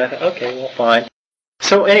stand it. And I thought, okay, well, fine.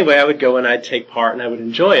 So anyway, I would go and I'd take part and I would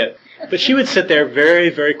enjoy it. But she would sit there very,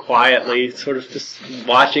 very quietly, sort of just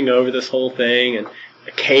watching over this whole thing, and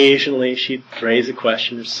occasionally she'd raise a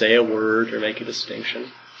question or say a word or make a distinction.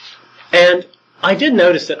 And I did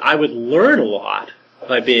notice that I would learn a lot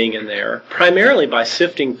by being in there, primarily by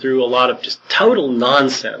sifting through a lot of just total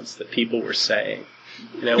nonsense that people were saying,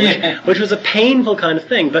 which was a painful kind of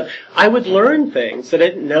thing. But I would learn things that I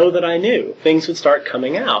didn't know that I knew. Things would start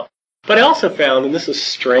coming out. But I also found, and this is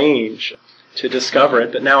strange to discover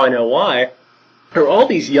it, but now I know why, there were all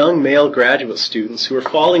these young male graduate students who were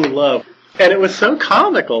falling in love. And it was so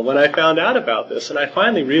comical when I found out about this, and I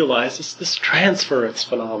finally realized this transference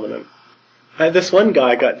phenomenon. This one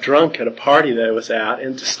guy got drunk at a party that I was at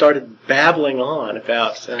and just started babbling on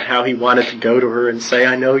about how he wanted to go to her and say,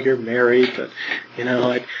 I know you're married, but,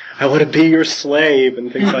 I want to be your slave,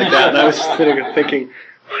 and things like that. And I was sitting there thinking,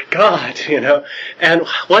 my God, And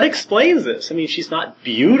what explains this? I mean, she's not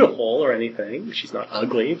beautiful or anything. She's not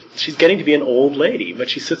ugly. She's getting to be an old lady, but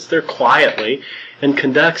she sits there quietly and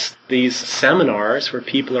conducts these seminars where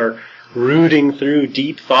people are rooting through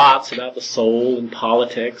deep thoughts about the soul and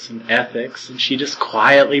politics and ethics, and she just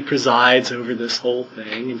quietly presides over this whole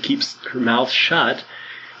thing and keeps her mouth shut.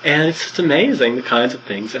 And it's just amazing the kinds of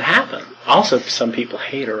things that happen. Also, some people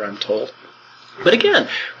hate her, I'm told. But again,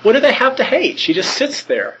 what do they have to hate? She just sits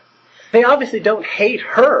there. They obviously don't hate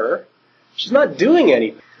her. She's not doing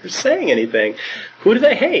anything or saying anything. Who do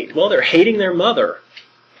they hate? Well, they're hating their mother,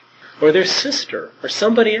 or their sister, or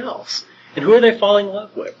somebody else. And who are they falling in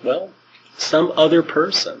love with? Well, some other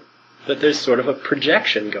person. That there's sort of a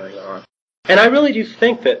projection going on. And I really do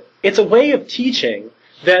think that it's a way of teaching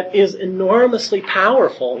that is enormously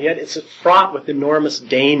powerful, yet it's fraught with enormous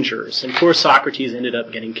dangers. And poor Socrates ended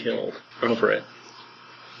up getting killed over it.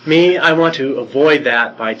 Me, I want to avoid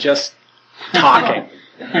that by just talking.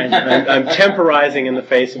 And I'm temporizing in the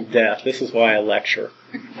face of death. This is why I lecture.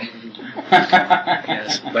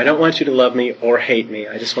 Yes, I don't want you to love me or hate me.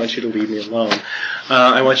 I just want you to leave me alone.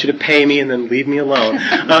 I want you to pay me and then leave me alone.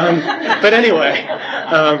 But anyway,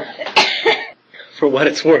 for what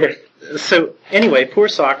it's worth. So anyway, poor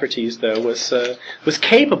Socrates, though, was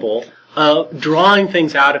capable of drawing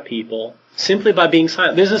things out of people simply by being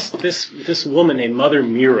silent. There's this woman named Mother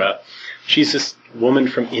Mira. She's this woman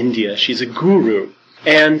from India. She's a guru.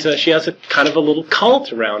 And she has a kind of a little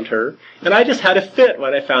cult around her. And I just had a fit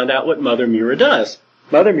when I found out what Mother Mira does.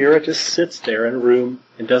 Mother Mira just sits there in a room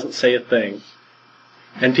and doesn't say a thing.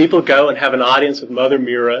 And people go and have an audience with Mother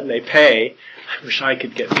Mira, and they pay. I wish I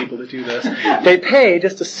could get people to do this. They pay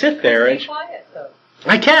just to sit there and... Be quiet, though.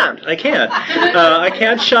 I can't. I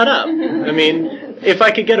can't shut up. I mean, if I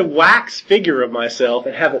could get a wax figure of myself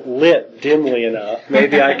and have it lit dimly enough,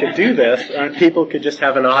 maybe I could do this. And people could just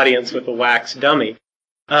have an audience with a wax dummy.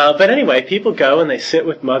 But anyway, people go and they sit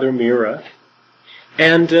with Mother Mira,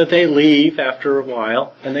 and they leave after a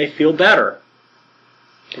while, and they feel better.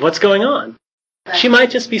 What's going on? She might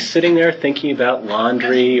just be sitting there thinking about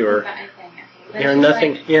laundry or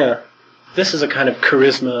nothing. Yeah. This is a kind of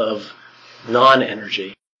charisma of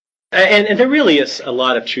non-energy. And there really is a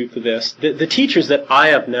lot of truth to this. The teachers that I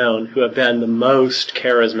have known who have been the most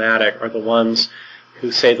charismatic are the ones who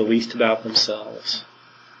say the least about themselves.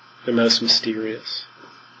 They're most mysterious.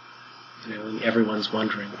 You know, and everyone's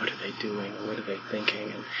wondering, what are they doing, or what are they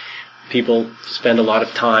thinking? And people spend a lot of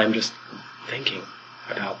time just thinking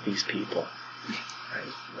about these people.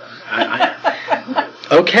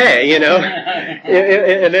 Okay, you know,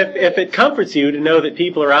 and if it comforts you to know that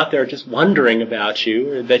people are out there just wondering about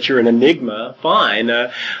you, or that you're an enigma, fine.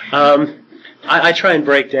 I try and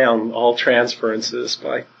break down all transferences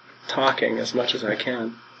by talking as much as I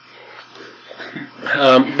can.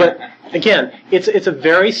 But again, it's a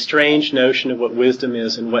very strange notion of what wisdom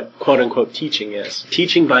is and what quote-unquote teaching is.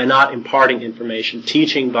 Teaching by not imparting information,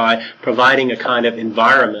 teaching by providing a kind of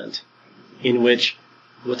environment in which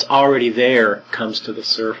what's already there comes to the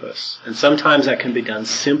surface. And sometimes that can be done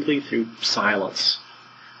simply through silence.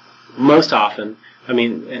 Most often, we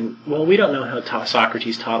don't know how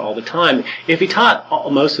Socrates taught all the time. If he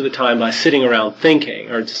taught most of the time by sitting around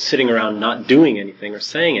thinking, or just sitting around not doing anything or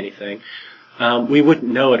saying anything, we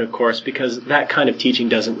wouldn't know it, of course, because that kind of teaching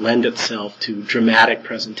doesn't lend itself to dramatic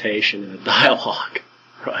presentation in a dialogue.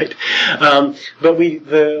 Right, but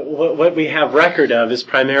what we have record of is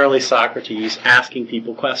primarily Socrates asking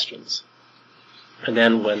people questions, and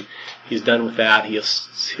then when he's done with that, he'll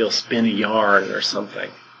spin a yarn or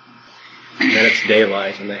something. And then it's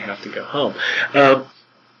daylight, and they have to go home.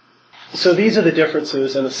 So these are the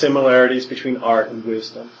differences and the similarities between art and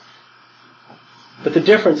wisdom. But the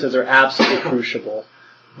differences are absolutely crucial.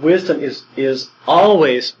 Wisdom is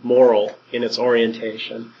always moral in its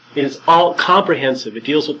orientation. It is all comprehensive. It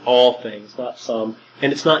deals with all things, not some.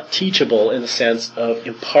 And it's not teachable in the sense of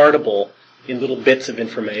impartable in little bits of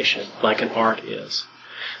information, like an art is.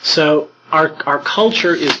 So our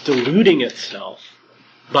culture is deluding itself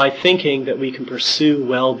by thinking that we can pursue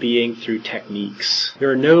well-being through techniques.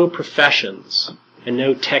 There are no professions and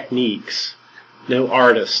no techniques, no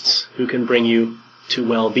artists who can bring you to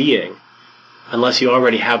well-being, unless you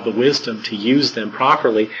already have the wisdom to use them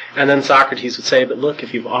properly. And then Socrates would say, but look,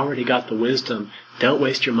 if you've already got the wisdom, don't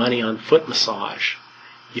waste your money on foot massage.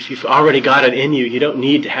 If you've already got it in you, you don't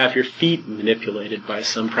need to have your feet manipulated by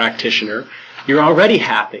some practitioner. You're already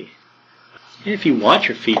happy. If you want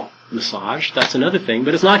your feet massaged, that's another thing,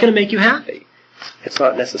 but it's not going to make you happy. It's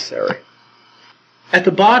not necessary. At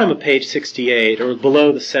the bottom of page 68, or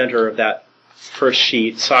below the center of that first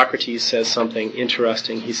sheet, Socrates says something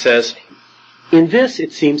interesting. He says, "In this,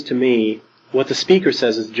 it seems to me, what the speaker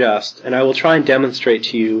says is just, and I will try and demonstrate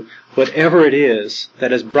to you whatever it is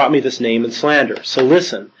that has brought me this name and slander. So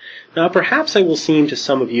listen. Now perhaps I will seem to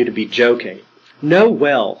some of you to be joking, Know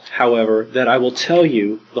well, however, that I will tell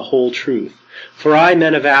you the whole truth. For I,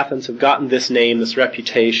 men of Athens, have gotten this name, this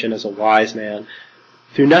reputation as a wise man,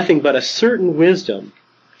 through nothing but a certain wisdom.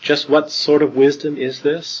 Just what sort of wisdom is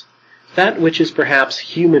this? That which is perhaps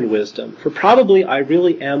human wisdom, for probably I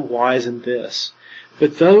really am wise in this.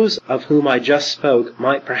 But those of whom I just spoke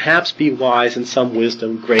might perhaps be wise in some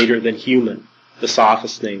wisdom greater than human, the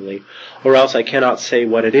sophists namely, or else I cannot say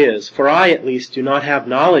what it is, for I at least do not have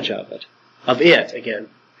knowledge of it. Of it, again,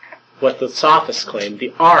 what the sophists claim,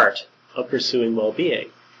 the art of pursuing well-being.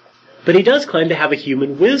 But he does claim to have a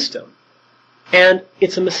human wisdom. And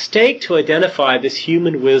it's a mistake to identify this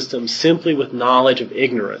human wisdom simply with knowledge of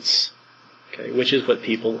ignorance, okay, which is what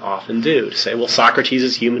people often do, to say, well,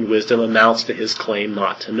 Socrates' human wisdom amounts to his claim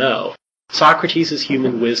not to know. Socrates'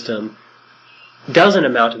 human wisdom doesn't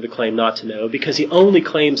amount to the claim not to know because he only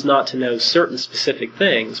claims not to know certain specific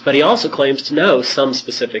things, but he also claims to know some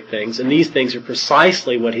specific things, and these things are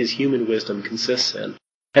precisely what his human wisdom consists in.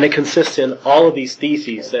 And it consists in all of these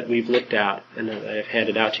theses that we've looked at and that I've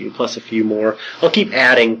handed out to you, plus a few more. I'll keep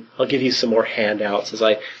adding. I'll give you some more handouts as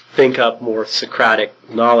I think up more Socratic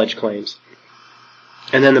knowledge claims.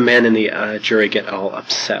 And then the men in the jury get all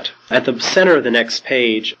upset. At the center of the next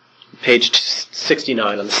page, page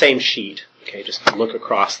 69 on the same sheet, okay, just look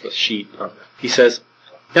across the sheet. He says,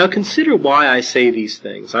 "Now consider why I say these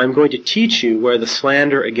things. I am going to teach you where the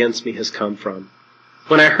slander against me has come from.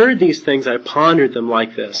 When I heard these things, I pondered them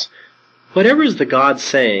like this. Whatever is the god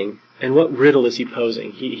saying, and what riddle is he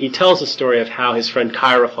posing?" He tells the story of how his friend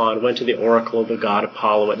Chaerephon went to the oracle of the god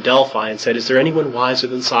Apollo at Delphi and said, "Is there anyone wiser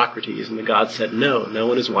than Socrates?" And the god said, "No, no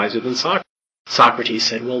one is wiser than Socrates." Socrates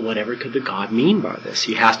said, well, whatever could the god mean by this?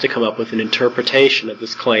 He has to come up with an interpretation of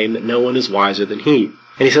this claim that no one is wiser than he.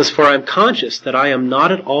 And he says, "For I am conscious that I am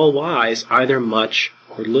not at all wise, either much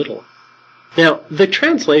or little." Now, the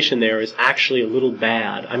translation there is actually a little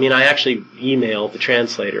bad. I mean, I actually emailed the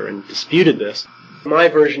translator and disputed this. My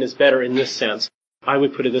version is better in this sense. I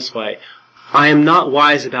would put it this way. I am not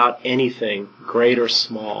wise about anything, great or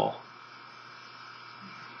small.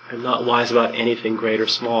 I'm not wise about anything, great or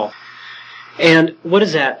small. And what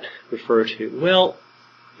does that refer to? Well,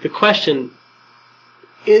 the question,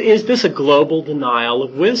 is this a global denial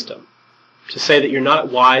of wisdom? To say that you're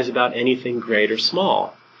not wise about anything great or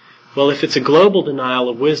small? Well, if it's a global denial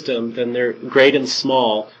of wisdom, then they're great and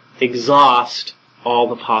small exhaust all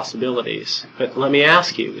the possibilities. But let me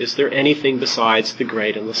ask you, is there anything besides the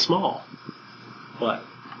great and the small? What?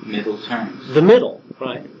 Middle terms. The middle,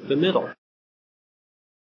 right, the middle.